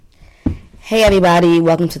Hey everybody,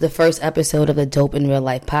 welcome to the first episode of the Dope in Real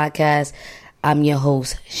Life podcast. I'm your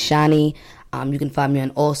host, Shani. You can find me on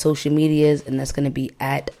all social medias, and that's going to be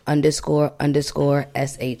at __SHANII.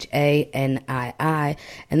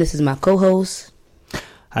 And this is my co-host.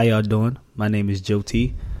 How y'all doing? My name is Joe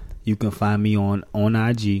T. You can find me on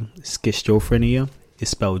IG, Schizophrenia.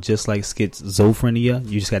 It's spelled just like schizophrenia.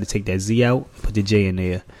 You just got to take that Z out, put the J in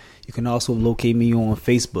there. You can also locate me on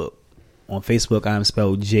Facebook. On Facebook, I'm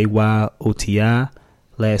spelled JYOTI.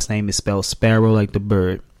 Last name is spelled Sparrow, like the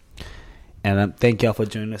bird. And thank y'all for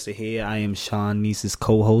joining us here. I am Shanice's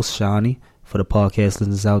co-host, Shani, for the podcast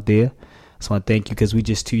listeners out there. So I thank you because we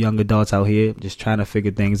just two young adults out here just trying to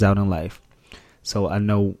figure things out in life. So I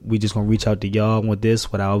know we just going to reach out to y'all with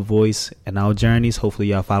this, with our voice and our journeys. Hopefully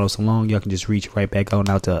y'all follow us along. Y'all can just reach right back on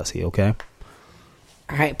out to us here, okay?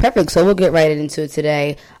 All right, perfect. So we'll get right into it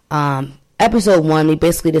today. Episode 1, we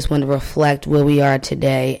basically just want to reflect where we are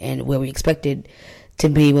today and where we expected to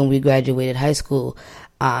be when we graduated high school.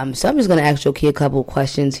 So I'm just going to ask Joe T a couple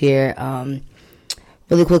questions here.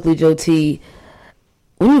 Really quickly, Joe T,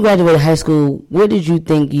 when you graduated high school, where did you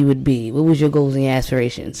think you would be? What was your goals and your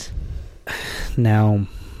aspirations? Now,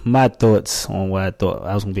 my thoughts on what I thought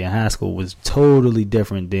I was going to be in high school was totally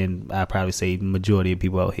different than I probably say the majority of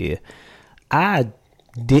people out here. I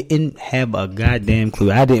didn't have a goddamn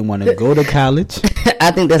clue. I didn't want to go to college.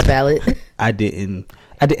 I think that's valid. I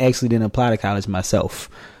actually didn't apply to college myself.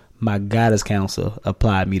 My guidance counselor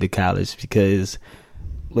applied me to college because,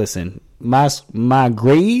 listen, my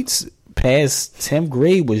grades past 10th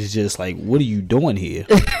grade was just like, what are you doing here?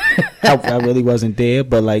 I really wasn't there,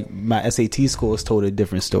 but like my SAT scores told a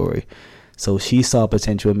different story. So she saw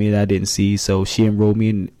potential in me that I didn't see. So she enrolled me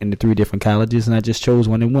in the 3 different colleges, and I just chose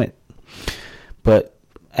one and went. But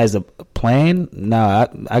as a plan,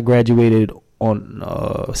 I graduated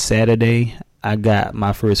on Saturday. I got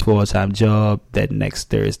my first full-time job that next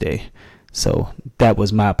Thursday. So that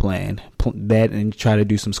was my plan. That and try to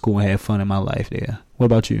do some school and have fun in my life there. What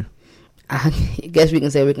about you? I guess we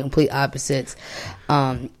can say we're complete opposites.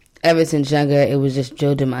 Ever since younger, it was just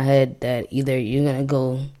drilled in my head that either you're going to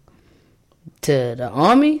go to the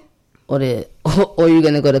Army or you're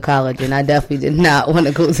going to go to college. And I definitely did not want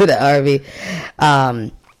to go to the Army.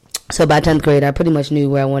 So by 10th grade, I pretty much knew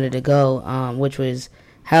where I wanted to go, which was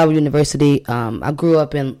Howard University. I grew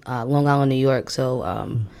up in Long Island, New York, so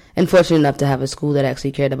and fortunate enough to have a school that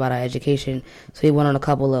actually cared about our education. So we went on a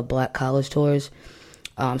couple of black college tours.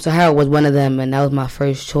 So Howard was one of them, and that was my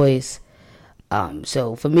first choice.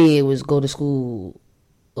 So for me, it was go to school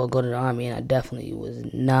or go to the Army, and I definitely was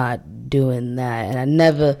not doing that. And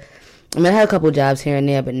I had a couple of jobs here and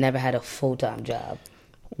there, but never had a full-time job.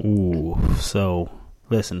 Ooh, so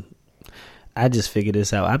listen. I just figured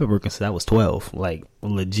this out. I've been working since I was 12, like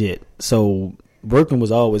legit. So working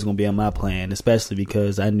was always going to be on my plan, especially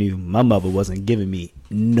because I knew my mother wasn't giving me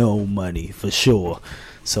no money for sure.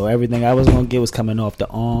 So everything I was going to get was coming off the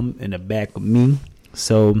arm and the back of me.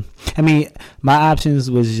 So, I mean, my options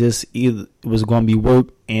was just either it was going to be work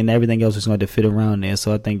and everything else was going to fit around there.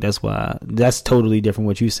 So I think that's why that's totally different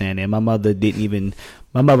what you're saying there. My mother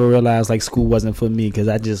realized like school wasn't for me because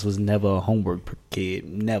I just was never a homework kid.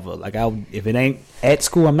 Never. Like if it ain't at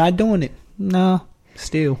school, I'm not doing it. No,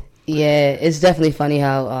 still. Yeah, it's definitely funny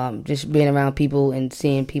how just being around people and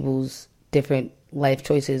seeing people's different life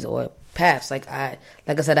choices or paths. Like I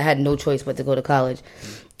said, I had no choice but to go to college.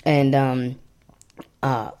 And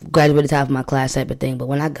graduated top of my class type of thing, but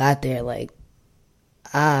when I got there, like,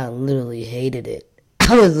 I literally hated it.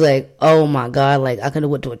 I was like, oh my god, like, I could have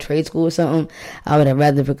went to a trade school or something. I would have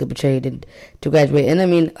rather picked up a trade than to graduate. And I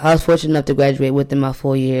mean, I was fortunate enough to graduate within my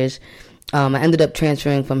 4 years. I ended up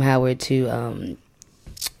transferring from Howard to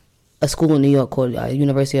a school in New York called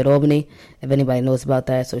University at Albany, if anybody knows about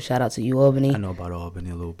that. So shout out to UAlbany. I know about Albany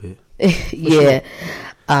a little bit. Yeah.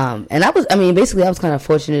 And I was kind of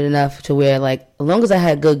fortunate enough to where, like, as long as I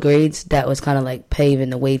had good grades, that was kind of like paving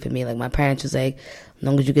the way for me. Like, my parents was like, as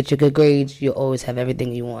long as you get your good grades, you'll always have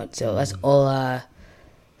everything you want. So that's all I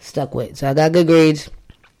stuck with. So I got good grades,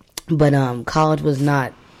 but college was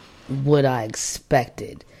not what I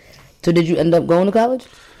expected. So did you end up going to college?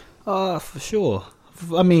 For sure.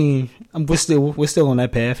 I mean, we're still on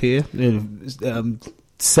that path here.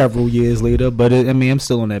 Several years later, but I'm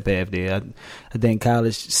still on that path there. I think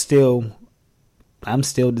college I'm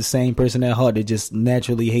still the same person at heart that just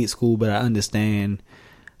naturally hates school, but I understand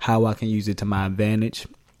how I can use it to my advantage.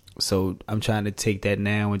 So I'm trying to take that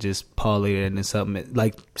now and just parlay it into something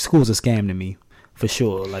like school's a scam to me. For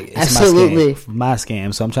sure. Like, it's absolutely my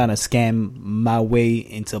scam. So I'm trying to scam my way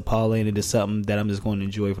into parlaying into something that I'm just going to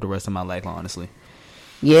enjoy for the rest of my life, honestly.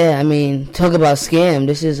 Yeah, I mean, talk about scam.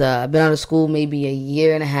 This is I've been out of school maybe a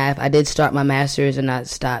year and a half. I did start my master's and not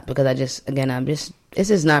stop because this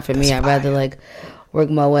is not for me. I'd rather like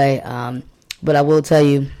work my way. But I will tell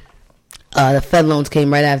you, the Fed loans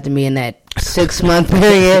came right after me in that 6-month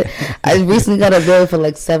period. I recently got a bill for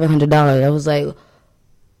like $700. I was like,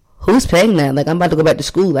 who's paying that? Like, I'm about to go back to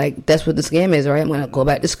school. Like, that's what the scam is, right? I'm going to go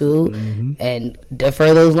back to school and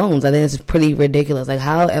defer those loans. I think it's pretty ridiculous. Like,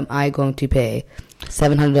 how am I going to pay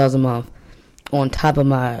 $700 a month on top of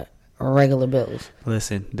my regular bills?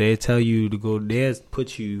 Listen, they tell you to go there,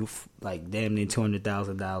 put you like damn near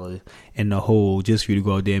 $200,000 in the hole just for you to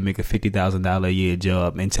go out there and make a $50,000 a year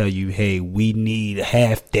job and tell you, hey, we need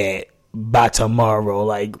half that by tomorrow.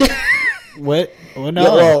 Like, what? Well, no.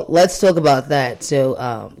 Yeah, well, let's talk about that.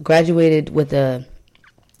 So, graduated with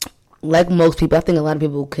like most people, I think a lot of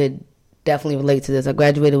people could definitely relate to this. I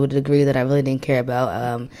graduated with a degree that I really didn't care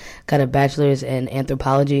about. Got a bachelor's in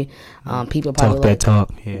anthropology. People probably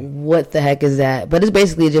Yeah. What the heck is that? But it's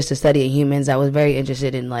basically just a study of humans. I was very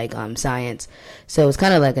interested in like science, so it's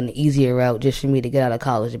kind of like an easier route just for me to get out of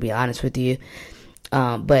college, to be honest with you.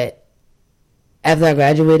 But after I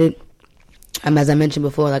graduated, as I mentioned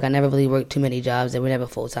before, like I never really worked too many jobs. They were never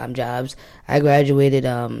full-time jobs. I graduated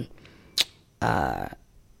and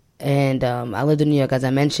I lived in New York, as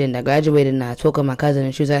I mentioned. I graduated and I spoke with my cousin,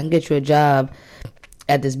 and she was like, I can get you a job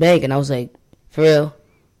at this bank. And I was like, for real?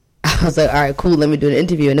 I was like, all right, cool, let me do an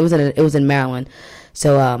interview. And it was in Maryland.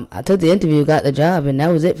 So I took the interview, got the job, and that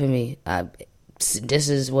was it for me. This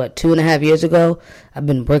is, 2.5 years ago? I've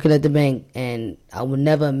been working at the bank, and I would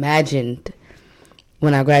never imagined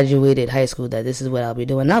when I graduated high school that this is what I'll be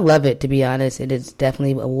doing. And I love it, to be honest. It has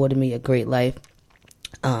definitely awarded me a great life.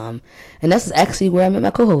 And that's actually where I met my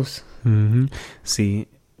co-host. See,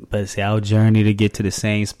 our journey to get to the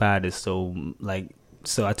same spot is so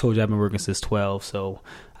I told you I've been working since 12. So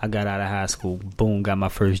I got out of high school, boom, got my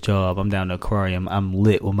first job. I'm down the aquarium. I'm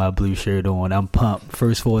lit with my blue shirt on. I'm pumped.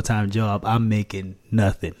 First full-time job. I'm making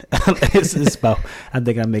nothing. It's about, I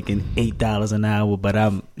think I'm making $8 an hour,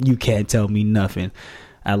 but you can't tell me nothing.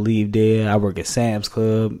 I leave there. I work at Sam's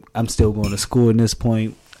Club. I'm still going to school at this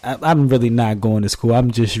point. I'm really not going to school. I'm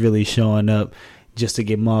just really showing up just to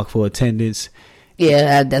get marked for attendance.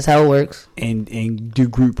 Yeah, that's how it works. And do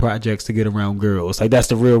group projects to get around girls. Like, that's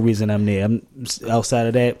the real reason I'm there. Outside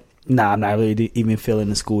of that, I'm not really even feeling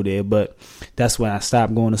the school there. But that's when I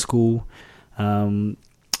stopped going to school.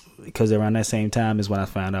 Because around that same time is when I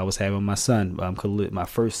found out I was having my son, my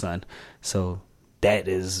first son. So that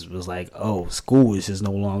was like, oh, school is just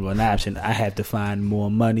no longer an option. I had to find more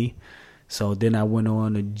money. So then I went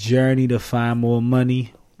on a journey to find more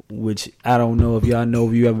money, which I don't know if y'all know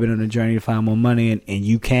if you ever been on a journey to find more money and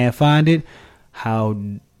you can't find it, how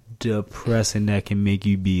depressing that can make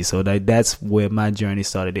you be. So that's where my journey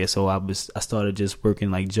started there. So I started just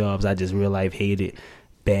working like jobs I just real life hated,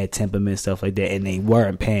 bad temperament, stuff like that, and they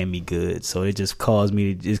weren't paying me good. So it just caused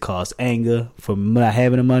anger from not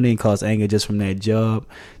having the money and caused anger just from that job.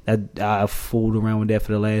 I fooled around with that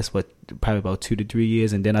for the last probably about 2 to 3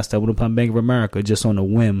 years, and then I stumbled upon Bank of America just on a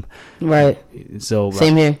whim. Right. So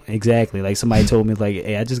same here. Exactly. Like somebody told me, like,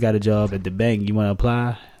 hey, I just got a job at the bank. You want to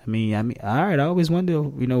apply? I mean, all right. I always wonder.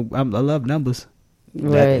 I love numbers.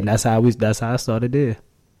 Right. And that's how I started there.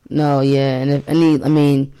 No, yeah, and if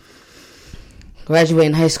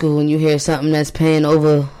graduating high school and you hear something that's paying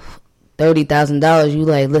over $30,000, you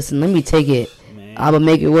like, listen, let me take it. I'm gonna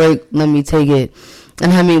make it work. Let me take it.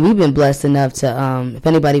 And I mean, we've been blessed enough to, if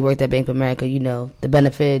anybody worked at Bank of America, the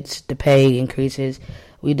benefits, the pay increases.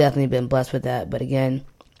 We've definitely been blessed with that. But again,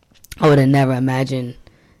 I would have never imagined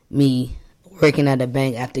me working at a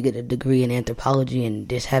bank after getting a degree in anthropology and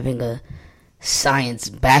just having a science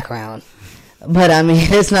background. But I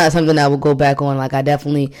mean, it's not something I will go back on. Like, I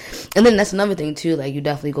definitely, and then that's another thing too. Like, you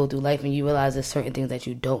definitely go through life and you realize there's certain things that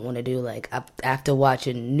you don't want to do. Like, after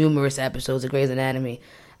watching numerous episodes of Grey's Anatomy,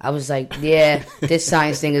 I was like, yeah, this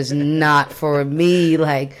science thing is not for me.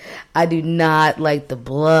 Like, I do not like the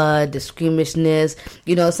blood, the squeamishness.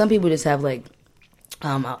 Some people just have like,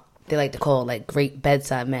 they like to call it like great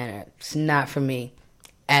bedside manner. It's not for me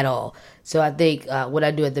at all. So I think what I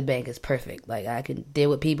do at the bank is perfect. Like, I can deal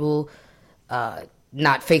with people,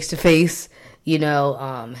 not face to face,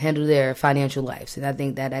 handle their financial lives. And I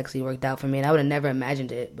think that actually worked out for me. And I would have never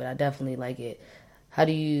imagined it, but I definitely like it. How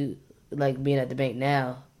do you like being at the bank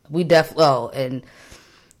now? And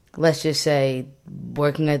let's just say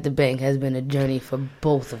working at the bank has been a journey for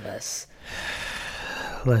both of us.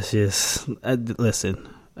 Let's just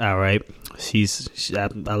listen. All right,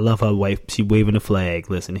 I love her wife. She waving the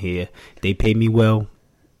flag. Listen here, they pay me well.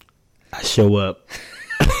 I show up.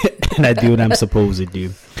 and I do what I'm supposed to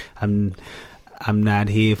do. I'm not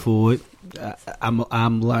here for it.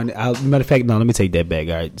 I'm learning. Matter of fact, no. Let me take that back.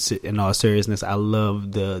 All right. In all seriousness, I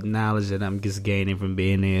love the knowledge that I'm just gaining from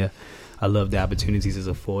being there. I love the opportunities it's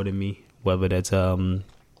afforded me, whether that's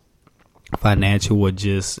financial or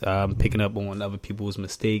just picking up on other people's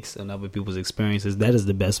mistakes and other people's experiences. That is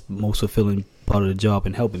the best, most fulfilling part of the job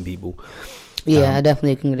and helping people. Yeah, I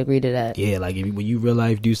definitely can agree to that. Yeah, like when you real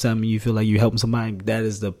life do something, you feel like you're helping somebody. That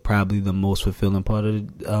is probably the most fulfilling part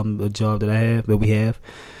of the job that we have.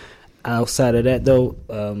 Outside of that, though,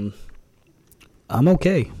 I'm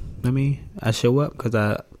okay. I mean, I show up because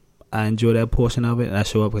I enjoy that portion of it, and I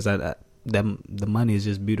show up because the money is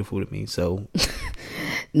just beautiful to me. So,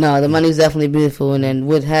 no, the money's definitely beautiful, and then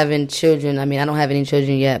with having children, I mean, I don't have any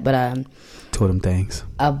children yet, but two of them things.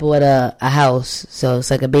 I bought a house, so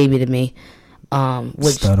it's like a baby to me.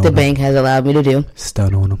 Which the bank has allowed me to do.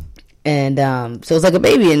 Stun on them. And so it's like a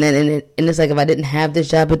baby, and then and it's like if I didn't have this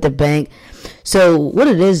job at the bank. So what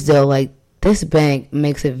it is though, like this bank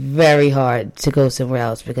makes it very hard to go somewhere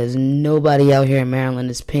else because nobody out here in Maryland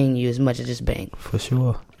is paying you as much as this bank. For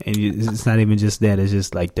sure, and it's not even just that; it's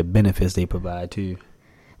just like the benefits they provide too.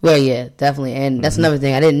 Well, yeah, definitely, and that's another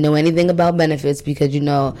thing. I didn't know anything about benefits because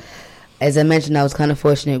as I mentioned, I was kind of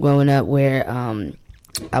fortunate growing up where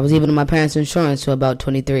I was even on my parents' insurance till about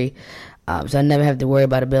 23, so I never have to worry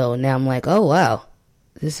about a bill. And now I'm like, oh wow,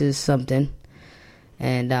 this is something.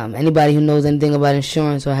 And anybody who knows anything about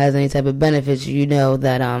insurance or has any type of benefits, you know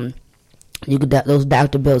that those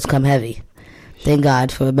doctor bills come heavy. Thank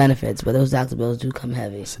God for benefits, but those doctor bills do come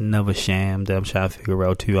heavy. It's another sham that I'm trying to figure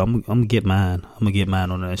out too. I'm gonna get mine. I'm gonna get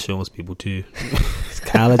mine on the insurance people too. It's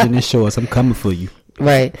college and insurance. I'm coming for you.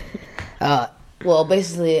 Right. Well,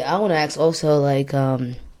 basically, I want to ask also, like,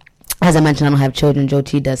 as I mentioned, I don't have children. Joe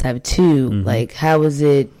T does have two. Mm-hmm. Like, how is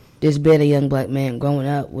it just being a young black man growing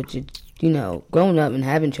up, growing up and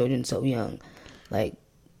having children so young? Like,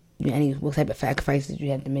 what type of sacrifices you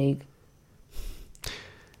had to make?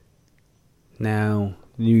 Now,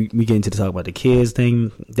 we get into the talk about the kids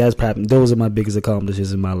thing. Those are my biggest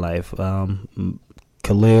accomplishments in my life.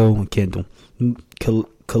 Khalil and Kendall.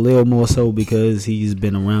 Khalil more so because he's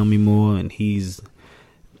been around me more, and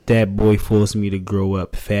that boy forced me to grow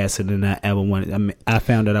up faster than I ever wanted. I mean, I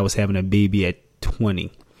found out I was having a baby at 20,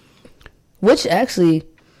 which actually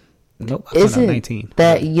isn't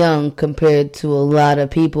that young compared to a lot of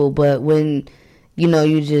people. But when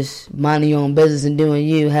you just minding your own business and doing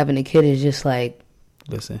you, having a kid is just like.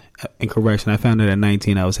 Listen, in correction, I found out at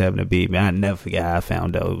 19 I was having a baby. I never forget how I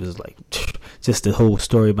found out. It was like just the whole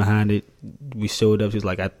story behind it. We showed up. She was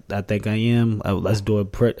like, I think I am. Let's do a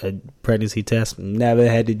pregnancy test. Never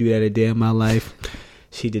had to do that a day in my life.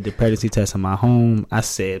 She did the pregnancy test in my home. I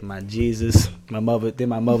said, my Jesus. My mother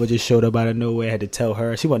just showed up out of nowhere. I had to tell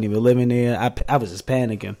her. She wasn't even living there. I was just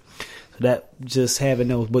panicking. So that just having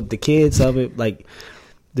those, but the kids of it, like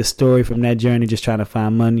the story from that journey, just trying to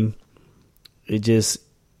find money.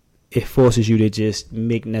 It forces you to just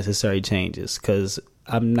make necessary changes. Because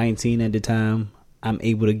I'm 19 at the time. I'm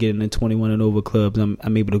able to get in the 21 and over clubs.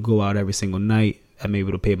 I'm able to go out every single night. I'm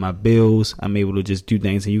able to pay my bills. I'm able to just do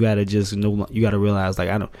things. And you gotta realize,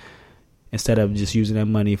 like, instead of just using that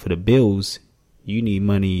money for the bills, you need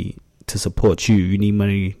money to support you. You need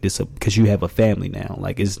money because you have a family now.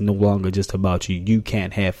 Like, it's no longer just about you. You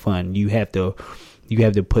can't have fun. You have to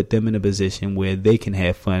put them in a position where they can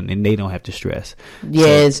have fun and they don't have to stress. Yeah,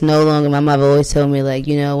 so, it's no longer. My mother always told me, like,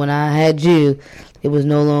 when I had you, it was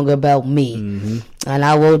no longer about me. Mm-hmm. And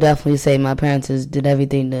I will definitely say my parents did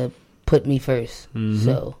everything to put me first. Mm-hmm.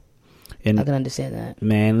 So I can understand that.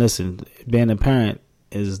 Man, listen, being a parent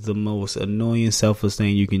is the most annoying, selfless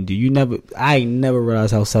thing you can do. I never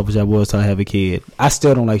realized how selfish I was till I have a kid. I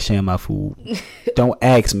still don't like sharing my food. Don't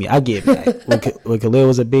ask me. I get back. When Khalil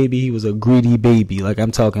was a baby, he was a greedy baby. Like,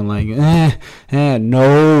 I'm talking like,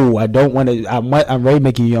 no, I don't want to. I'm ready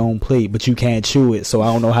making your own plate, but you can't chew it, so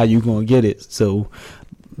I don't know how you gonna get it. So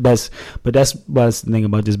that's the thing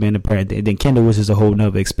about just being a parent. And then Kendall was just a whole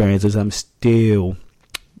nother experience. As I'm still,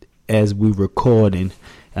 as we recording,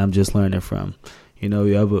 I'm just learning from.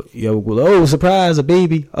 You ever go, surprise, a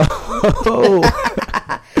baby. Oh.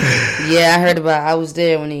 Yeah, I was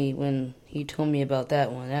there when he told me about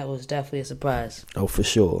that one. That was definitely a surprise. Oh, for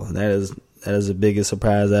sure. That is the biggest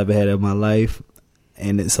surprise I ever had in my life.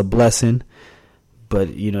 And it's a blessing. But,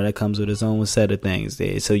 that comes with its own set of things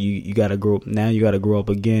there. So you got to grow up. Now you got to grow up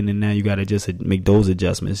again. And now you got to just make those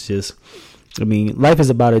adjustments. Life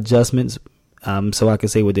is about adjustments. So I can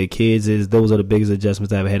say with their kids those are the biggest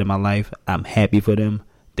adjustments I've ever had in my life. I'm happy for them.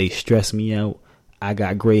 They stress me out. I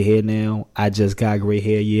got gray hair now. I just got gray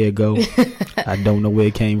hair a year ago. I don't know where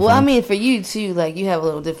it came from. Well, I mean, for you too, like you have a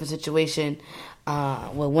little different situation.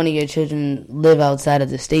 Where one of your children live outside of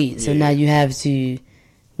the state, so now you have to.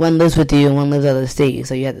 One lives with you and one lives out of the state,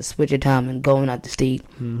 so you have to switch your time and going out the state.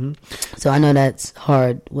 Mm-hmm. So I know that's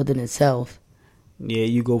hard within itself. Yeah,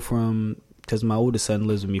 you go from, because my oldest son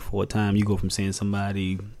lives with me full time, you go from seeing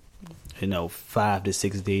somebody, 5 to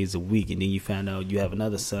 6 days a week, and then you find out you have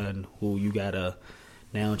another son who you gotta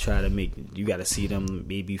now you gotta see them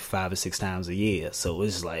maybe 5 or 6 times a year. So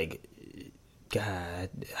it's like, God,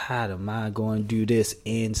 how am I going to do this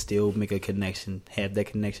and still make a connection, have that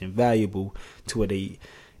connection valuable to where they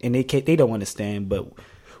don't understand, but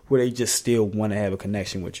where they just still want to have a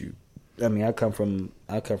connection with you. I mean, I come from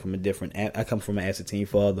an absentee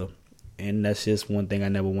father, and that's just one thing I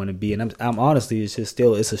never want to be. And I'm honestly, it's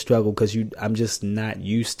a struggle because I'm just not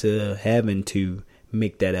used to having to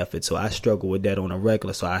make that effort. So I struggle with that on a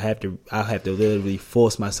regular. So I have to literally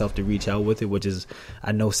force myself to reach out with it, which is,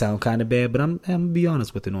 I know sound kind of bad, but I'm gonna be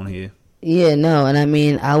honest with it on here. Yeah, no, and I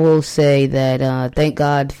mean, I will say that thank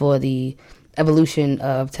God for the evolution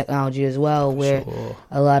of technology as well, where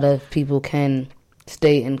a lot of people can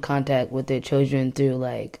stay in contact with their children through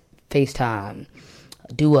like FaceTime,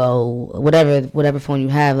 Duo, whatever phone you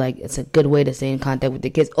have. Like, it's a good way to stay in contact with the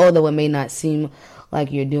kids, although it may not seem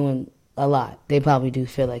like you're doing a lot. They probably do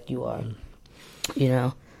feel like you are,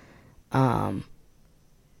 Now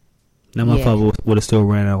my father would have still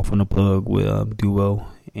ran out from the plug with Duo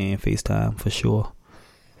and FaceTime for sure.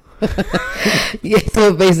 Yeah,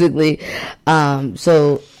 so basically,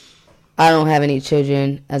 so I don't have any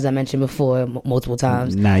children, as I mentioned before multiple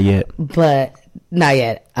times. Not yet,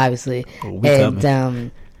 obviously.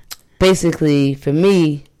 And basically, for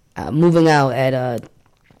me, moving out at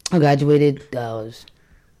I graduated. I was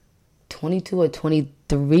 22 or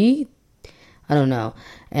 23, I don't know,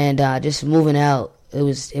 and just moving out, it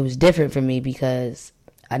was different for me because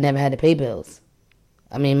I never had to pay bills.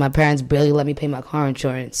 I mean, my parents barely let me pay my car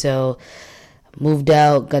insurance, so moved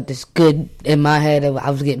out, got this good in my head. I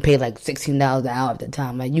was getting paid like $16 an hour at the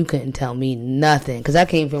time. Like, you couldn't tell me nothing because I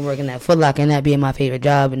came from working at Foot Locker and that being my favorite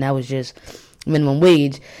job, and that was just minimum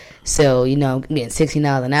wage. So, getting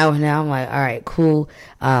 $16 an hour now, I'm like, all right, cool.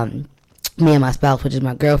 Me and my spouse, which is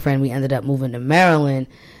my girlfriend, we ended up moving to Maryland,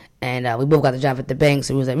 and we both got the job at the bank,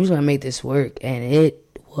 so we was like, we're just going to make this work, and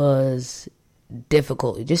it was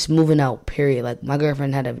difficult, just moving out, period. Like, my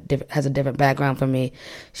girlfriend has a different background from me.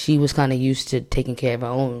 She was kind of used to taking care of her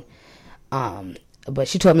own, but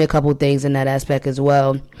she taught me a couple things in that aspect as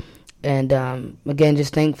well, and again,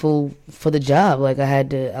 just thankful for the job. Like,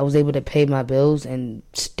 I was able to pay my bills and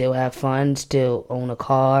still have fun, still own a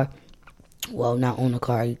car. Well, not own a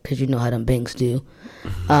car, because you know how them banks do.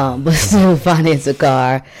 But still finance a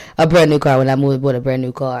brand new car when I moved, bought a brand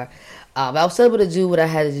new car. I was able to do what I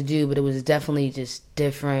had to do, but it was definitely just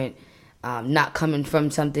different, not coming from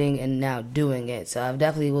something and now doing it. So I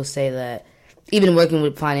definitely will say that even working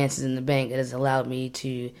with finances in the bank, it has allowed me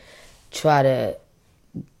to try to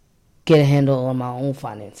get a handle on my own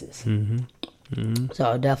finances. Mm-hmm. Mm-hmm. So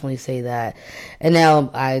I'll definitely say that. And now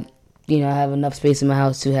I have enough space in my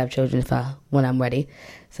house to have children when I'm ready.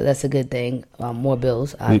 So that's a good thing. More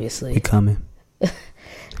bills, obviously. We coming.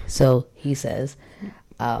 So he says.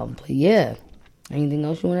 But yeah. Anything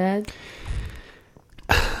else you want to add?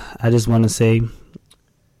 I just want to say,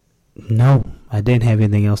 no, I didn't have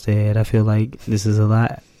anything else to add. I feel like this is a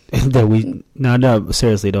lot that no,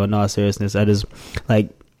 seriously though, no seriousness. I just,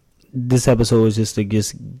 this episode is just to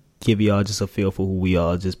give y'all just a feel for who we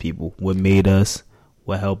are, just people. What made us,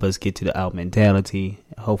 what helped us get to our mentality.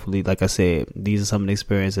 Hopefully, like I said, these are some of the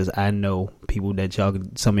experiences I know people that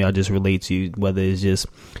some of y'all just relate to, whether it's just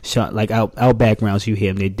like our backgrounds, you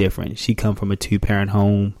hear them, they're different. She come from a 2-parent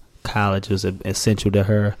home. College was essential to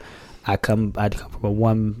her. I come from a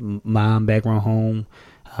 1 mom background home.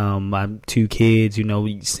 My 2 kids,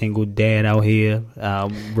 single dad out here.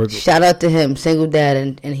 Shout out to him, single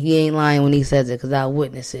dad, and he ain't lying when he says it, because I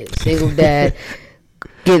witness it. Single dad.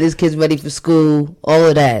 Get his kids ready for school, all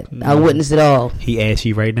of that. I witnessed it all. He asked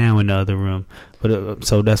you right now in the other room. But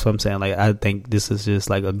so that's what I'm saying. Like, I think this is just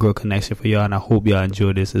like a good connection for y'all, and I hope y'all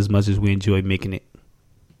enjoy this as much as we enjoy making it.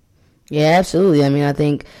 Yeah, absolutely. I mean, I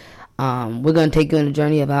think we're going to take you on a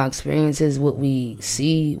journey of our experiences, what we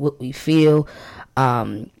see, what we feel.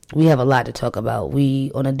 We have a lot to talk about.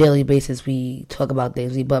 On a daily basis, we talk about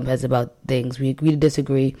things. We bump heads about things. We agree to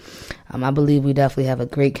disagree. I believe we definitely have a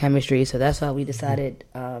great chemistry. So that's why we decided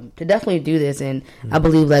to definitely do this. And I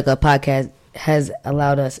believe a podcast has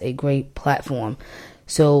allowed us a great platform.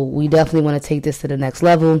 So we definitely want to take this to the next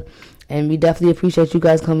level. And we definitely appreciate you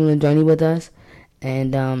guys coming on the journey with us.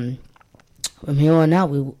 And from here on out,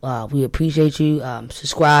 we appreciate you.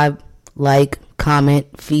 Subscribe, like,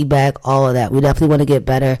 comment, feedback, all of that. We definitely want to get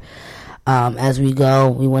better as we go.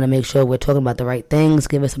 We want to make sure we're talking about the right things.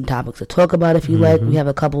 Give us some topics to talk about if you like. We have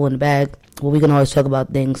a couple in the bag. Well, we can always talk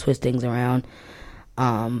about things, switch things around.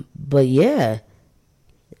 But yeah,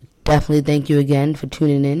 definitely thank you again for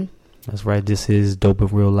tuning in. That's right. This is Dope in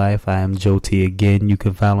Real Life. I am Joe T again. You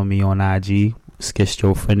can follow me on IG,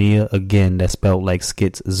 Schizophrenia. Again, that's spelled like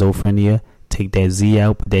schizophrenia. Take that Z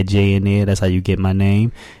out, put that J in there. That's how you get my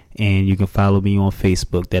name. And you can follow me on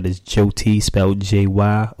Facebook. That is Joe T, spelled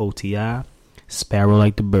Jyoti. Sparrow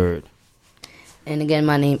like the bird. And again,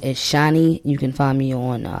 my name is Shani. You can find me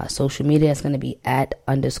on social media. It's going to be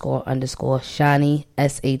 @__Shani,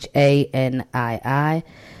 SHANII.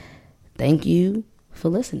 Thank you for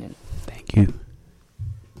listening. Thank you.